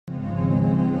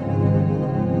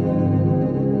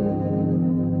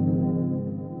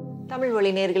தமிழ் மொழி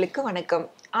நேயர்களுக்கு வணக்கம்.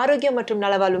 ஆரோக்கியம் மற்றும்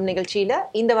நலவாழ்வும் நிகழ்ச்சியில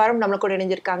இந்த வாரம் நம்ம கூட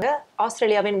இணைஞ்சிருக்காங்க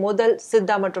ஆஸ்திரேலியாவின் முதல்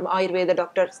சித்தா மற்றும் ஆயுர்வேத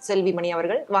டாக்டர் செல்விமணி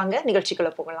அவர்கள். வாங்க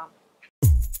நிகழ்ச்சிக்குள்ள போகலாம்.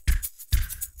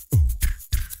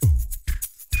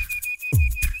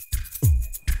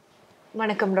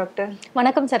 வணக்கம் டாக்டர்.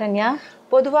 வணக்கம் சரண்யா.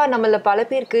 பொதுவா நம்மள பல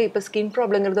பேருக்கு இப்ப ஸ்கின்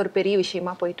ப்ராப்ளம்ங்கிறது ஒரு பெரிய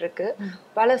விஷயமா போயிட்டு இருக்கு.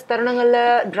 பல தருணங்கள்ல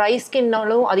ட்ரை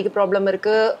ஸ்கின்னாலும் அதிக ப்ராப்ளம்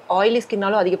இருக்கு, ஆயிலி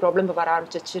ஸ்கின்னாலும் அதிக ப்ராப்ளம் இப்போ வர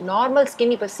ஆரம்பிச்சிச்சு. நார்மல்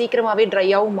ஸ்கின் இப்போ சீக்கிரமாவே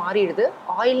ட்ரையாகவும் மாறிடுது,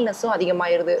 ஆயில்னஸும்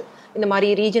அதிகமாயிருது. இந்த மாதிரி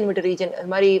ரீஜன் விட்டு ரீஜன்,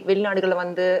 இந்த மாதிரி வெளிநாடுகளில்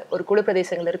வந்து ஒரு குளிர்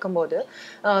பிரதேசங்கள் இருக்கும்போது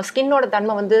ஸ்கின்னோட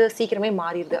தன்மை வந்து சீக்கிரமே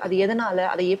மாறிடுது. அது எதனால,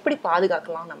 அதை எப்படி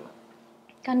பாதுகாக்கலாம் நம்ம?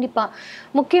 கண்டிப்பாக,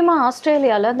 முக்கியமாக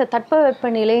ஆஸ்திரேலியாவில் இந்த தட்பவெப்ப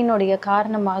நிலையினுடைய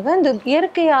காரணமாக இந்த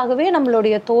இயற்கையாகவே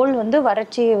நம்மளுடைய தோல் வந்து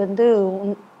வறட்சியை வந்து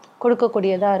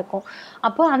கொடுக்கக்கூடியதாக இருக்கும்.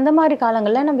 அப்போ அந்த மாதிரி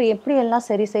காலங்களில் நம்ம எப்படியெல்லாம்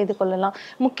சரி செய்து கொள்ளலாம்?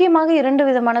 முக்கியமாக 2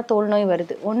 விதமான தோல் நோய்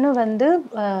வருது. ஒன்று வந்து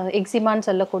எக்ஸிமான்னு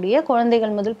சொல்லக்கூடிய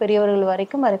குழந்தைகள் முதல் பெரியவர்கள்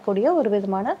வரைக்கும் வரக்கூடிய ஒரு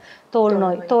விதமான தோல்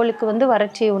நோய். தோலுக்கு வந்து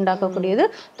வறட்சியை உண்டாக்கக்கூடியது.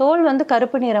 தோல் வந்து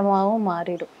கருப்பு நிறமாகவும்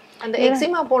மாறிடும். அந்த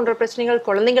எக்ஸிமா போன்ற பிரச்சனைகள்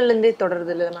குழந்தைகள்ல இருந்தே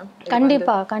தொடருது இல்லை மேம்?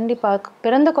 கண்டிப்பா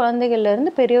பிறந்த குழந்தைகள்ல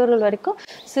இருந்து பெரியவர்கள் வரைக்கும்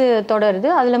தொடருது.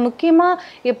 அதுல முக்கியமா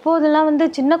எப்போதெல்லாம் வந்து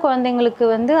சின்ன குழந்தைங்களுக்கு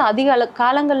வந்து அதிக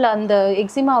காலங்கள்ல அந்த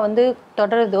எக்ஸிமா வந்து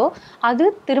தொடருதோ அது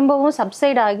திரும்பவும்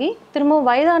சப்சைட் ஆகி திரும்பவும்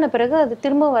வயதான பிறகு அது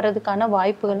திரும்ப வர்றதுக்கான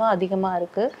வாய்ப்புகளும் அதிகமா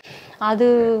இருக்கு.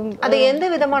 அது எந்த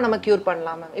விதமா நம்ம கியூர்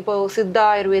பண்ணலாம் மேம்? இப்போ சித்தா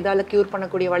ஆயுர்வேதால கியூர்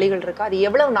பண்ணக்கூடிய வழிகள் இருக்கா? அது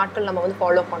எவ்வளவு நாட்கள் நம்ம வந்து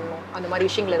ஃபாலோ பண்ணணும்? அந்த மாதிரி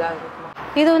விஷயங்கள் ஏதாவது இருக்குமா?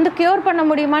 இது வந்து கியூர் பண்ண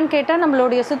முடியுமான்னு கேட்டால்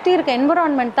நம்மளுடைய சுற்றி இருக்க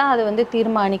என்விரான்மெண்ட் தான் அது வந்து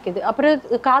தீர்மானிக்குது. அப்புறம்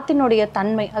காற்றினுடைய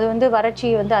தன்மை அது வந்து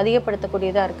வறட்சியை வந்து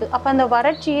அதிகப்படுத்தக்கூடியதாக இருக்குது. அப்போ அந்த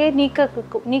வறட்சியை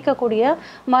நீக்கக்கூடிய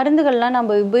மருந்துகள்லாம்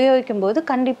நம்ம உபயோகிக்கும் போது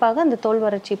கண்டிப்பாக அந்த தோல்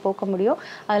வறட்சி போக்க முடியும்.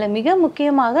 அதில் மிக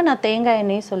முக்கியமாக நான் தேங்காய்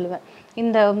எண்ணெய் சொல்லுவேன்.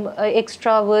 இந்த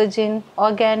எக்ஸ்ட்ரா வெர்ஜின்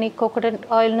ஆர்கானிக் கோகோனட்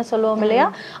ஆயில்னு சொல்லுவோம் இல்லையா,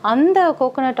 அந்த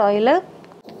கோகோனட் ஆயிலை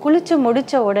குளிச்சு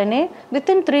முடித்த உடனே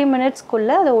வித்தின் 3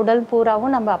 மினிட்ஸ்க்குள்ளே அதை உடல்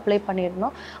பூராவும் நம்ம அப்ளை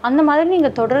பண்ணிடணும். அந்த மாதிரி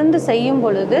நீங்கள் தொடர்ந்து செய்யும்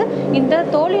பொழுது இந்த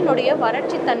தோலினுடைய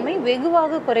வறட்சி தன்மை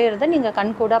வெகுவாக குறையிறத நீங்கள்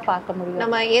கண்கூடா பார்க்க முடியும்.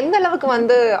 நம்ம எந்த அளவுக்கு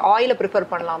வந்து ஆயிலை ப்ரிஃபர்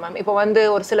பண்ணலாம் மேம்? இப்போ வந்து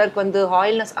ஒரு சிலருக்கு வந்து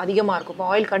ஆயில்னஸ் அதிகமாக இருக்கும், இப்போ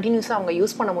ஆயில் கண்டினியூஸாக அவங்க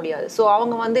யூஸ் பண்ண முடியாது. ஸோ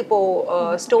அவங்க வந்து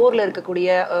இப்போது ஸ்டோரில்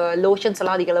இருக்கக்கூடிய லோஷன்ஸ்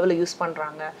எல்லாம் அதிக அளவில் யூஸ்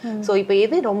பண்ணுறாங்க. ஸோ இப்போ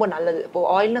எது ரொம்ப நல்லது? இப்போது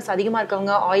ஆயில்னஸ் அதிகமாக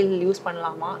இருக்கவங்க ஆயில் யூஸ்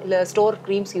பண்ணலாமா, இல்லை ஸ்டோர்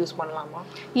க்ரீம்ஸ் யூஸ் பண்ணலாமா?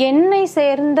 எண்ணெய்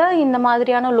சேர்ந்த இந்த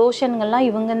மாதிரியான லோஷன்கள்லாம்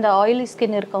இவங்க இந்த ஆயிலி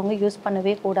ஸ்கின் இருக்கவங்க யூஸ்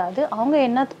பண்ணவே கூடாது. அவங்க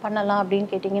என்ன பண்ணலாம் அப்படின்னு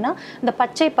கேட்டிங்கன்னா, இந்த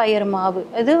பச்சை பயிறு மாவு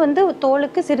இது வந்து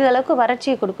தோலுக்கு சிறிதளவுக்கு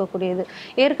வறட்சியை கொடுக்கக்கூடியது.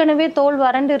 ஏற்கனவே தோல்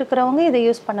வறண்டு இருக்கிறவங்க இதை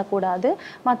யூஸ் பண்ணக்கூடாது.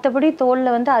 மற்றபடி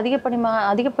தோலில் வந்து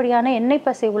அதிகப்படியான எண்ணெய்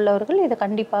பசை உள்ளவர்கள் இதை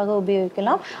கண்டிப்பாக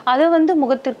உபயோகிக்கலாம். அதை வந்து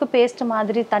முகத்திற்கு பேஸ்ட்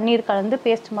மாதிரி தண்ணீர் கலந்து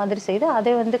பேஸ்ட் மாதிரி செய்து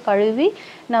அதை வந்து கழுவி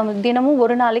நம்ம தினமும்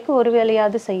ஒரு நாளைக்கு ஒரு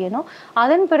வேளையாவது செய்யணும்.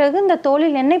 அதன் பிறகு இந்த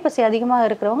தோலில் எண்ணெய் பசை அதிகமாக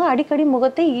இருக்கிறவங்க அடிக்கடி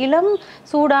முகத்தை இளம்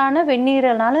சூடான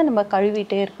வெந்நீரனால நம்ம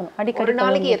கழுவிட்டே இருக்கணும். அடிக்கடி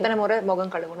நாளைக்கு எத்தனை முறை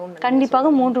முகம் கழுவணும்?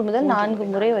 கண்டிப்பாக 3 முதல் 4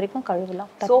 முறை வரைக்கும் கழுவலாம்.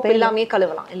 சோப் இல்லாமே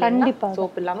கழுவலாம்? கண்டிப்பா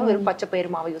சோப் இல்லாம வெறும் பச்சை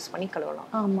பயிறு மாவு யூஸ் பண்ணி கழுவலாம்.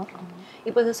 ஆமா.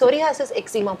 இப்போ இந்த சொரியாசிஸ்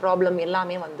எக்ஸிமா ப்ராப்ளம்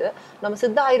எல்லாமே வந்து நம்ம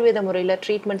சித்த ஆயுர்வேத முறையில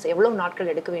ட்ரீட்மெண்ட்ஸ் எவ்வளவு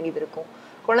நாட்கள் எடுக்க வேண்டியது இருக்கும்?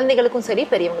 குழந்தைகளுக்கும் சரி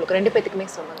பெரியவங்களுக்கும் 2 பேத்துக்குமே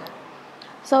சொல்லுங்க.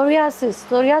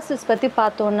 சொரியாசிஸ் பற்றி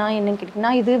பார்த்தோன்னா என்னன்னு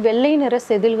கேட்டிங்கன்னா, இது வெள்ளை நிற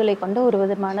செதில்களை கொண்ட ஒரு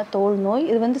விதமான தோல் நோய்.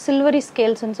 இது வந்து சில்வரி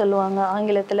ஸ்கேல்ஸ்ன்னு சொல்லுவாங்க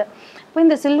ஆங்கிலத்தில். இப்போ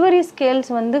இந்த சில்வரி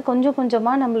ஸ்கேல்ஸ் வந்து கொஞ்சம்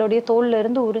கொஞ்சமாக நம்மளுடைய தோல்ல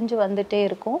இருந்து உறிஞ்சு வந்துட்டே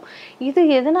இருக்கும். இது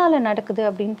எதனால் நடக்குது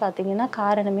அப்படின்னு பார்த்தீங்கன்னா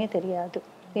காரணமே தெரியாது.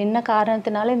 என்ன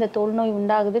காரணத்தினால இந்த தோல் நோய்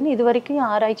உண்டாகுதுன்னு இது வரைக்கும்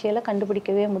ஆராய்ச்சியில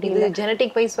கண்டுபிடிக்கவே முடியல.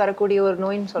 ஜெனடிக் வைஸ் வரக்கூடிய ஒரு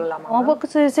நோய்னு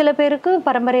சொல்லலாமா? சில பேருக்கு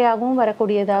பரம்பரையாகவும்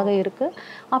வரக்கூடியதாக இருக்கு.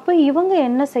 அப்போ இவங்க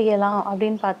என்ன செய்யலாம்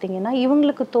அப்படின்னு பார்த்தீங்கன்னா,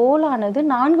 இவங்களுக்கு தோலானது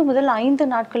 4 முதல் 5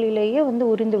 நாட்களிலேயே வந்து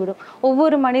உறிந்து விடும்.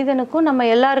 ஒவ்வொரு மனிதனுக்கும் நம்ம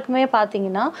எல்லாருக்குமே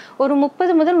பார்த்தீங்கன்னா ஒரு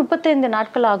 30 முதல் 35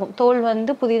 நாட்கள் ஆகும். தோல்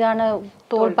வந்து புதிதான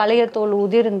தோல் பழைய தோல்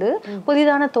உதிர்ந்து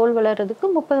புதிதான தோல் வளர்றதுக்கு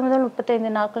 30 முதல் 35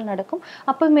 நாட்கள் நடக்கும்.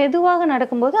 அப்போ மெதுவாக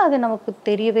நடக்கும்போது அது நமக்கு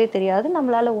தெரியவே தெரியாது,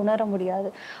 நம்மளால உணர முடியாது.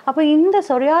 அப்போ இந்த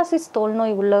சொரியாசிஸ் தோல்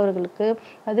நோய் உள்ளவர்களுக்கு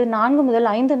அது 4 முதல்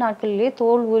 5 நாட்களிலேயே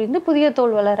தோல் உரிந்து புதிய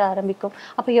தோல் வளர ஆரம்பிக்கும்.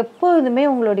 அப்போ எப்போதுமே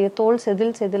உங்களுடைய தோல்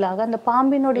செதிலாக அந்த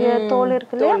பாம்பினுடைய தோல்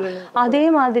இருக்கு இல்லையா, அதே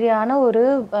மாதிரியான ஒரு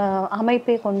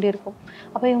அமைப்பை கொண்டிருக்கும்.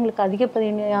 அப்போ இவங்களுக்கு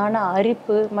அதிகப்படியான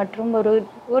அரிப்பு மற்றும்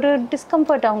ஒரு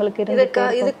டிஸ்கம்ஃபர்ட் அவங்களுக்கு இருக்கு.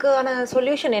 இதுக்கான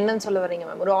சொல்யூஷன் என்னன்னு சொல்ல வரீங்க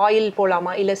மேம்? ஒரு ஆயில்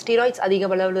போலாமா, இல்ல ஸ்டீராய்ட்ஸ் அதிக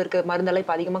அளவில் இருக்க மருந்தெல்லாம்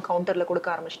இப்போ அதிகமாக கவுண்டர்ல கொடுக்க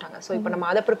ஆரம்பிச்சிட்டாங்க. ஸோ இப்போ நம்ம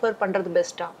அதை ப்ரிஃபர் பண்றது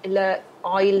பெஸ்ட்டா, இல்ல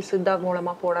ஆயில் சித்தா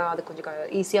மூலமா போட அது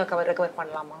கொஞ்சம் ஈஸியாக ரெக்கவர்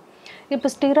பண்ணலாமா? இப்போ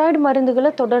ஸ்டீராய்டு மருந்துகளை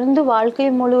தொடர்ந்து வாழ்க்கை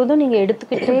முழுவதும் நீங்கள்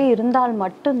எடுத்துக்கிட்டே இருந்தால்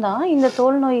மட்டும்தான் இந்த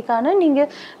தோல் நோய்க்கான நீங்கள்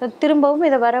திரும்பவும்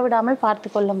இதை வரவிடாமல் பார்த்து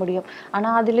கொள்ள முடியும்.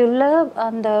 ஆனால் அதில் உள்ள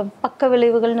அந்த பக்க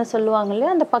விளைவுகள்னு சொல்லுவாங்க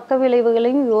இல்லையா, அந்த பக்க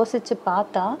விளைவுகளையும் யோசித்து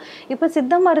பார்த்தா இப்போ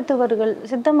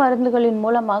சித்த மருந்துகளின்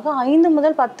மூலமாக 5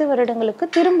 முதல் 10 வருடங்களுக்கு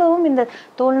திரும்பவும் இந்த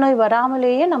தோல் நோய்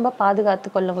வராமலேயே நம்ம பாதுகாத்து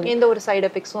கொள்ள முடியும். எந்த ஒரு சைடு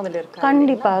எஃபெக்ட்ஸும் அதில் இருக்கு?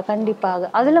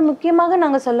 கண்டிப்பாக. அதில் முக்கியமாக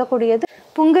நாங்கள் சொல்லக்கூடியது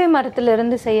புங்கை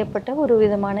மரத்திலிருந்து செய்யப்பட்ட ஒரு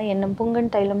விதமான எண்ணெய்,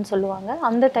 புங்கன் தைலம்னு சொல்லுவாங்க.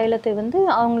 அந்த தைலத்தை வந்து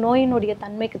அவங்க நோயினுடைய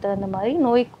தன்மைக்கு தகுந்த மாதிரி,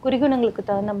 நோய் குறிகுணங்களுக்கு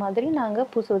தகுந்த மாதிரி நாங்கள்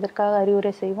பூசுவதற்காக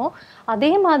அறிவுரை செய்வோம்.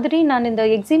 அதே மாதிரி நான் இந்த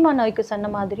எக்ஸிமா நோய்க்கு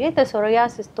சொன்ன மாதிரியே இந்த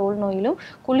சொரியாசிஸ் தோல் நோயிலும்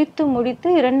குளித்து முடித்து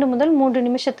 2 முதல் 3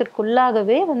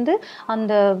 நிமிஷத்திற்குள்ளாகவே வந்து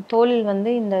அந்த தோலில்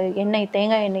வந்து இந்த எண்ணெய்,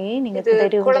 தேங்காய் எண்ணெயை நீங்க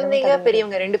குழந்தைங்க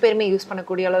பெரியவங்க 2 பேருமே யூஸ்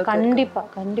பண்ணக்கூடிய அளவுக்கு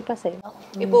கண்டிப்பா செய்யலாம்.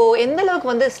 இப்போ எந்த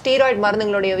அளவுக்கு வந்து ஸ்டீராய்டு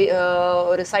மருந்துகளுடைய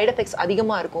ஒரு சைடு எஃபெக்ட்ஸ் அதிகமா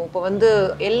இருக்கும்? இப்போ வந்து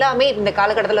எல்லாமே இந்த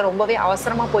காலகட்டத்தில் ரொம்பவே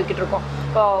அவசரமா போய்கிட்டு இருக்கோம்.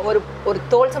 இப்போ ஒரு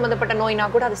தோல் சம்பந்தப்பட்ட நோய்னா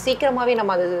கூட அது சீக்கிரமாவே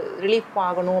நம்ம அது ரிலீஃப்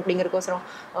ஆகணும் அப்படிங்கிறதுக்கோசரம்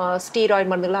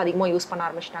ஸ்டீராய்டு மருந்துகளை அதிகமாக யூஸ் பண்ண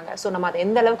ஆரம்பிச்சிட்டாங்க. ஸோ நம்ம அதை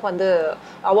எந்த அளவுக்கு வந்து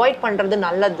அவாய்ட் பண்றது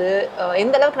நல்லது,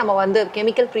 எந்த அளவுக்கு நம்ம வந்து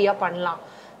கெமிக்கல் ஃப்ரீயா பண்ணலாம்?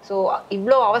 ஸோ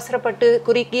இவ்வளோ அவசரப்பட்டு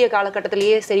குறுகிய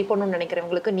காலகட்டத்திலேயே சரி பண்ணணும்னு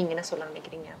நினைக்கிறவங்களுக்கு நீங்க என்ன சொல்ல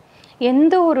நினைக்கிறீங்க?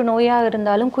 எந்த ஒரு நோயாக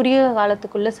இருந்தாலும் குறுகிய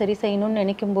காலத்துக்குள்ளே சரி செய்யணும்னு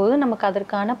நினைக்கும் போது நமக்கு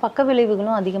அதற்கான பக்க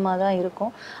விளைவுகளும் அதிகமாக தான்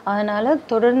இருக்கும். அதனால்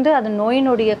தொடர்ந்து அதன்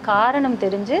நோயினுடைய காரணம்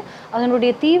தெரிஞ்சு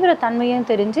அதனுடைய தீவிர தன்மையும்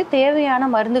தெரிஞ்சு தேவையான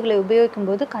மருந்துகளை உபயோகிக்கும்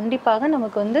போது கண்டிப்பாக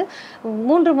நமக்கு வந்து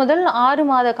 3 முதல் 6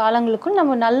 மாத காலங்களுக்கும்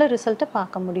நம்ம நல்ல ரிசல்ட்டை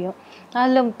பார்க்க முடியும்.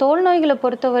 அதில் தோல் நோய்களை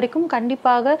பொறுத்த வரைக்கும்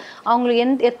கண்டிப்பாக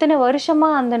அவங்களுக்கு எத்தனை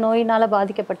வருஷமாக அந்த நோயினால்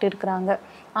பாதிக்கப்பட்டு இருக்கிறாங்க,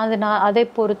 அதை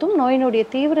பொறுத்தும் நோயினுடைய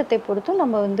தீவிரத்தை பொறுத்தும்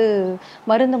நம்ம வந்து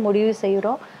மருந்து முடிவு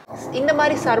செய்கிறோம். இந்த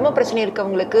மாதிரி சரும பிரச்சனை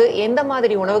இருக்கவங்களுக்கு எந்த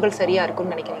மாதிரி உணவுகள் சரியா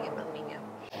இருக்கும்னு நினைக்கிறீங்க?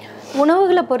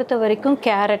 உணவுகளை பொறுத்த வரைக்கும்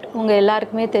கேரட் உங்கள்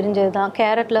எல்லாருக்குமே தெரிஞ்சது தான்.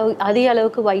 கேரட்டில் அதிக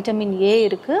அளவுக்கு வைட்டமின் ஏ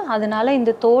இருக்குது. அதனால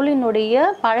இந்த தோலினுடைய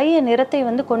பழைய நிறத்தை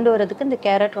வந்து கொண்டு வரதுக்கு இந்த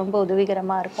கேரட் ரொம்ப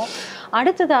உதவிகரமாக இருக்கும்.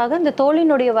 அடுத்ததாக இந்த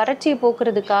தோலினுடைய வறட்சியை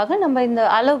போக்குறதுக்காக நம்ம இந்த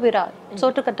அலோவேரா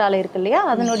சோற்றுக்கற்றாழை இருக்கு இல்லையா,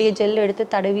 அதனுடைய ஜெல் எடுத்து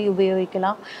தடவி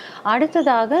உபயோகிக்கலாம்.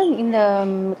 அடுத்ததாக இந்த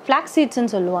ஃப்ளாக்ஸ்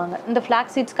சீட்ஸ்ன்னு சொல்லுவாங்க. இந்த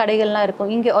ஃப்ளாக்ஸ் சீட்ஸ் கடைகள்லாம்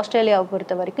இருக்கும் இங்கே ஆஸ்திரேலியாவை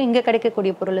பொறுத்த வரைக்கும். இங்கே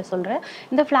கிடைக்கக்கூடிய பொருளை சொல்கிறேன்.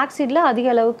 இந்த ஃப்ளாக்ஸ் சீடில் அதிக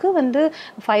அளவுக்கு வந்து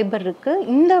ஃபைபர் இருக்குது.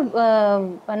 இந்த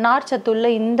நார்ச்சத்துள்ள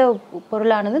இந்த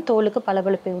பொருளானது தோலுக்கு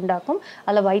பளபளப்பை உண்டாக்கும்.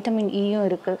 அதில் வைட்டமின் ஈயும்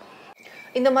இருக்குது.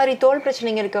 இந்த மாதிரி தோல்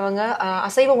பிரச்சனைங்க இருக்கவங்க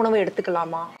அசைவ உணவு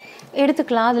எடுத்துக்கலாமா?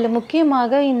 எடுத்துக்கலாம். அதில்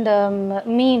முக்கியமாக இந்த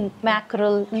மீன்,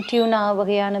 மேக்ரல், டியூனா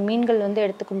வகையான மீன்கள் வந்து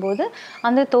எடுத்துக்கும் போது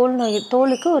அந்த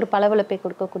தோலுக்கு ஒரு பளபளப்பை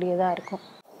கொடுக்கக்கூடியதாக இருக்கும்.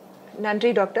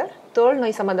 நன்றி டாக்டர். தோல்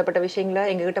நோய் சம்பந்தப்பட்ட விஷயங்களை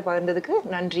எங்ககிட்ட பகிர்ந்ததுக்கு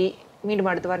நன்றி.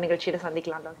 மீண்டும் அடுத்த வார நிகழ்ச்சியில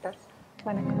சந்திக்கலாம் டாக்டர்.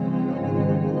 வணக்கம்.